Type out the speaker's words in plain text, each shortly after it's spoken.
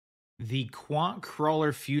The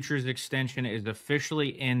QuantCrawler Futures extension is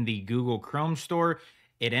officially in the Google Chrome store.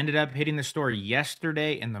 It ended up hitting the store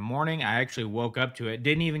yesterday in the morning. I actually woke up to it,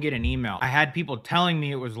 didn't even get an email. I had people telling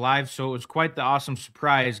me it was live, so it was quite the awesome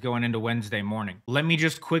surprise going into Wednesday morning. Let me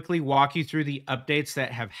just quickly walk you through the updates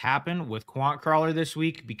that have happened with QuantCrawler this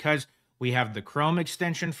week, because we have the Chrome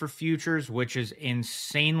extension for futures, which is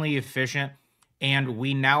insanely efficient, and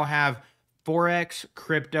we now have forex,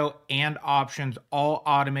 crypto, and options all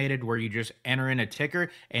automated, where you just enter in a ticker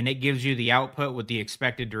and it gives you the output with the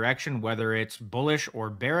expected direction, whether it's bullish or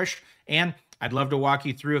bearish. And I'd love to walk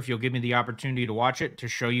you through, if you'll give me the opportunity to watch it, to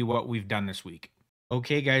show you what we've done this week.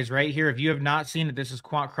 Okay, guys, right here, if you have not seen it, this is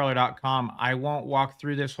quantcrawler.com. I won't walk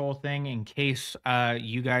through this whole thing in case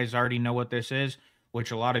you guys already know what this is, which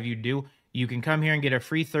a lot of you do. You can come here and get a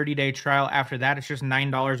free 30-day trial. After that, it's just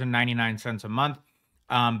 $9.99 a month.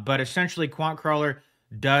 But essentially, QuantCrawler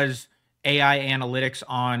does AI analytics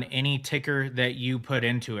on any ticker that you put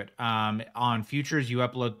into it. On futures, you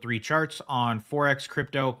upload 3 charts. On forex,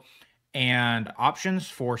 crypto, and options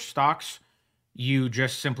for stocks, you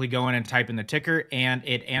just simply go in and type in the ticker, and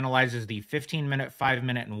it analyzes the 15-minute,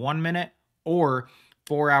 5-minute, and 1-minute, or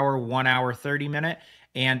 4-hour, 1-hour, 30-minute,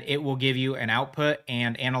 and it will give you an output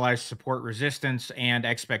and analyze support, resistance, and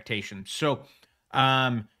expectations. So,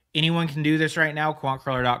 anyone can do this right now.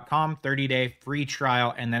 QuantCrawler.com, 30-day free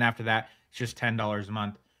trial, and then after that, it's just $10 a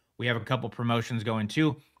month. We have a couple promotions going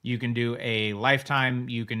too. You can do a lifetime,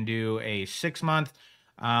 you can do a 6-month,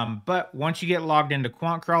 but once you get logged into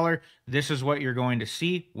QuantCrawler, this is what you're going to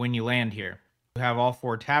see when you land here. You have all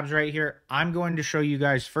 4 tabs right here. I'm going to show you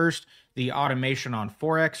guys first the automation on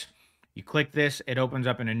Forex. You click this, it opens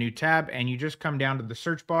up in a new tab, and you just come down to the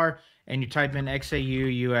search bar and you type in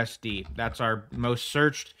XAU USD. That's our most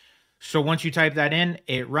searched. So once you type that in,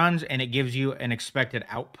 it runs and it gives you an expected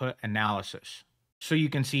output analysis. So you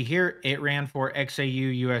can see here, it ran for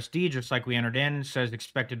XAU USD, just like we entered in. It says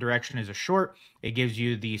expected direction is a short. It gives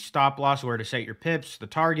you the stop loss, where to set your pips, the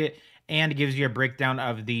target, and it gives you a breakdown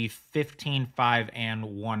of the 15, 5, and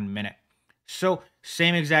 1 minute. So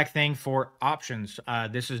same exact thing for options.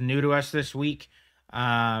 This is new to us this week.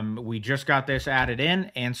 We just got this added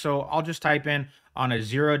in, and so I'll just type in on a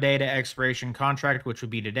 0-day to expiration contract, which would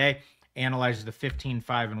be today, analyzes the 15,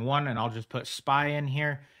 5, and 1, and I'll just put SPY in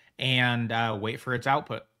here and wait for its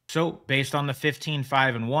output. So based on the 15,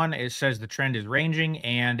 5, and 1, it says the trend is ranging,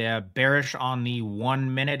 and bearish on the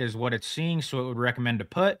 1 minute is what it's seeing, so it would recommend to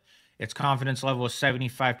put. Its confidence level is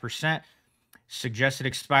 75%. Suggested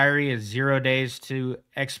expiry is 0 days to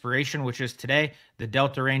expiration, which is today. The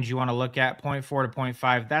delta range you want to look at, 0.4 to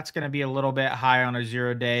 0.5. That's going to be a little bit high on a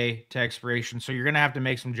 0 day to expiration. So you're going to have to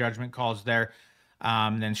make some judgment calls there.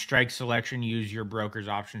 Then strike selection, use your broker's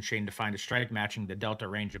option chain to find a strike matching the delta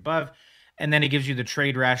range above. And then it gives you the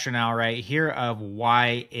trade rationale right here of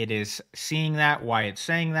why it is seeing that, why it's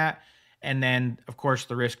saying that. And then, of course,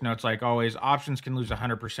 the risk notes, like always. Options can lose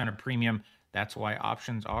 100% of premium. That's why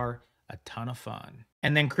options are a ton of fun.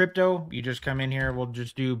 And then crypto, you just come in here, we'll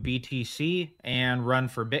just do BTC and run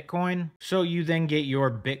for Bitcoin. So you then get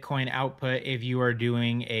your Bitcoin output if you are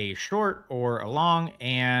doing a short or a long,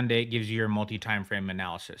 and it gives you your multi-timeframe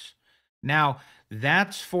analysis. Now,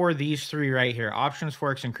 that's for these 3 right here, options,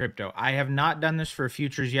 forex, and crypto. I have not done this for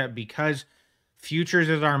futures yet, because futures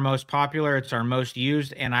is our most popular, it's our most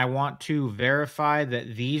used, and I want to verify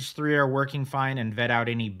that these 3 are working fine and vet out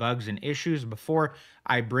any bugs and issues before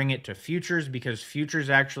I bring it to futures, because futures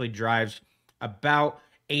actually drives about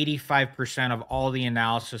 85% of all the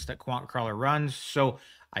analysis that QuantCrawler runs. So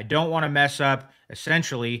I don't want to mess up,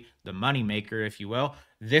 essentially, the moneymaker, if you will.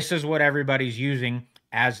 This is what everybody's using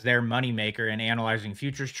as their moneymaker in analyzing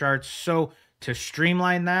futures charts. So to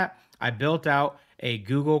streamline that, I built out a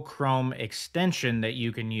Google Chrome extension that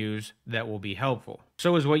you can use that will be helpful.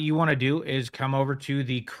 So what you want to do is come over to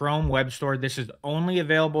the Chrome web store. This is only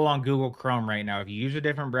available on Google Chrome right now. If you use a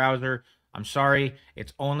different browser, I'm sorry,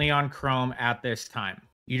 it's only on Chrome at this time.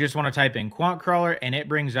 You just want to type in QuantCrawler, and it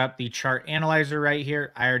brings up the chart analyzer right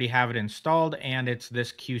here. I already have it installed, and it's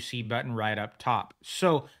this QC button right up top.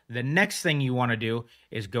 So the next thing you want to do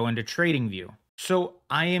is go into TradingView. So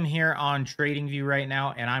I am here on TradingView right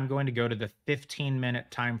now, and I'm going to go to the 15-minute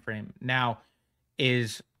time frame. Now,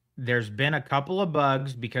 there's been a couple of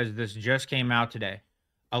bugs because this just came out today.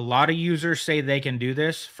 A lot of users say they can do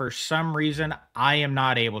this. For some reason, I am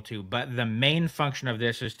not able to, but the main function of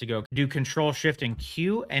this is to go do Control Shift and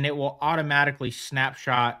Q, and it will automatically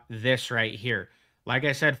snapshot this right here. Like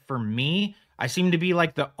I said, for me, I seem to be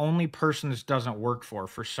like the only person this doesn't work for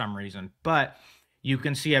some reason, but you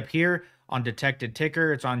can see up here on detected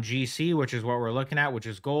ticker, it's on GC, which is what we're looking at, which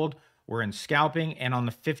is gold. we're in scalping, and on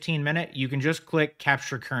the 15-minute, you can just click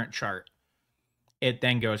capture current chart. It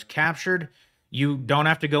then goes captured. You don't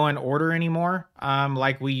have to go in order anymore,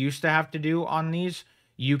 like we used to have to do on these.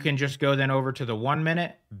 You can just go then over to the 1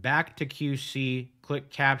 minute, back to QC, click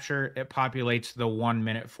capture. It populates the 1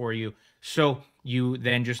 minute for you. So you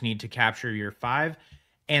then just need to capture your 5.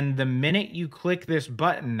 And the minute you click this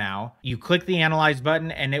button now, you click the analyze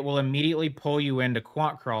button and it will immediately pull you into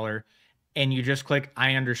QuantCrawler, and you just click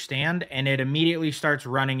I understand, and it immediately starts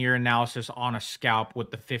running your analysis on a scalp with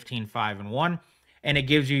the 15, 5, and 1, and it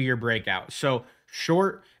gives you your breakout. So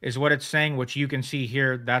short is what it's saying, which you can see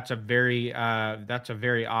here. That's a very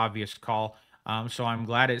obvious call. So I'm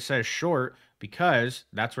glad it says short, because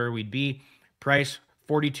that's where we'd be. Price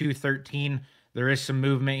 42.13. There is some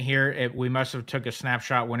movement here. We must have took a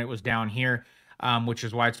snapshot when it was down here, which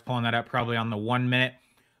is why it's pulling that up probably on the 1 minute.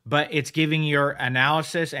 But it's giving your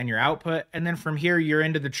analysis and your output. And then from here, you're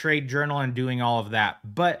into the trade journal and doing all of that.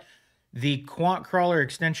 But the QuantCrawler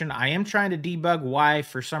extension, I am trying to debug why,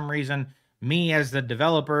 for some reason, me as the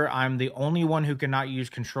developer, I'm the only one who cannot use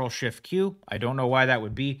Control-Shift-Q. I don't know why that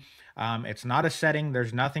would be. It's not a setting.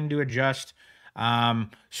 There's nothing to adjust.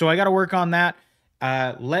 So I got to work on that.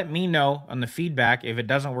 Let me know on the feedback if it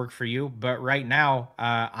doesn't work for you. But right now,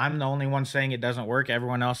 I'm the only one saying it doesn't work.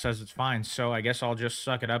 Everyone else says it's fine. So I guess I'll just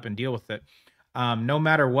suck it up and deal with it. No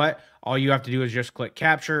matter what, all you have to do is just click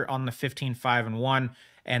capture on the 15, 5, and 1,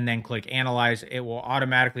 and then click analyze. It will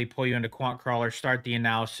automatically pull you into QuantCrawler, start the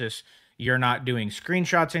analysis. You're not doing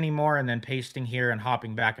screenshots anymore and then pasting here and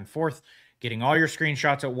hopping back and forth, getting all your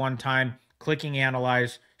screenshots at one time, clicking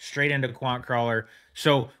analyze, straight into QuantCrawler.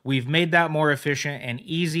 So we've made that more efficient and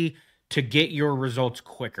easy to get your results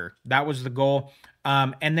quicker. That was the goal.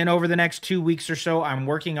 And then over the next 2 weeks or so, I'm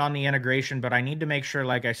working on the integration, but I need to make sure,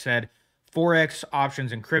 like I said, forex,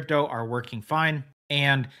 options, and crypto are working fine.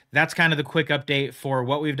 And that's kind of the quick update for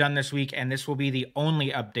what we've done this week. And this will be the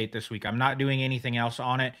only update this week. I'm not doing anything else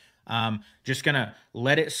on it. Just going to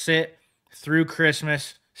let it sit through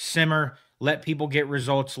Christmas, simmer, let people get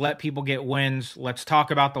results, let people get wins. Let's talk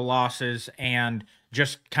about the losses and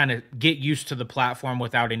just kind of get used to the platform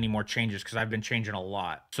without any more changes, because I've been changing a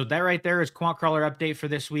lot. So that right there is QuantCrawler update for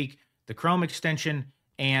this week, the Chrome extension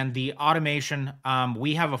and the automation.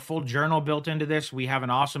 We have a full journal built into this. We have an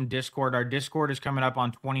awesome Discord. Our Discord is coming up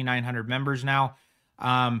on 2,900 members now.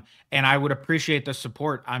 And I would appreciate the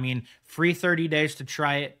support. I mean, free 30 days to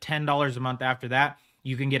try it, $10 a month after that.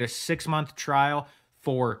 You can get a 6-month trial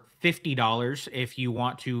for $50 if you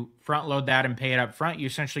want to front load that and pay it up front. You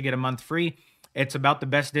essentially get a month free. It's about the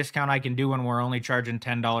best discount I can do when we're only charging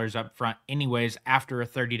 $10 up front anyways after a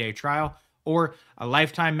 30-day trial. Or a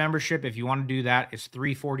lifetime membership, if you want to do that, is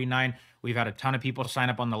 $349. We've had a ton of people sign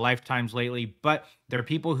up on the lifetimes lately, but there are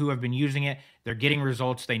people who have been using it. They're getting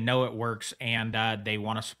results. They know it works, and they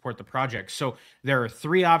want to support the project. So there are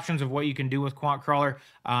 3 options of what you can do with QuantCrawler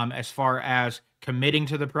as far as committing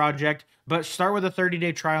to the project. But start with a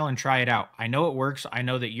 30-day trial and try it out. I know it works. I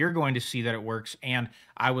know that you're going to see that it works, and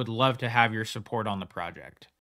I would love to have your support on the project.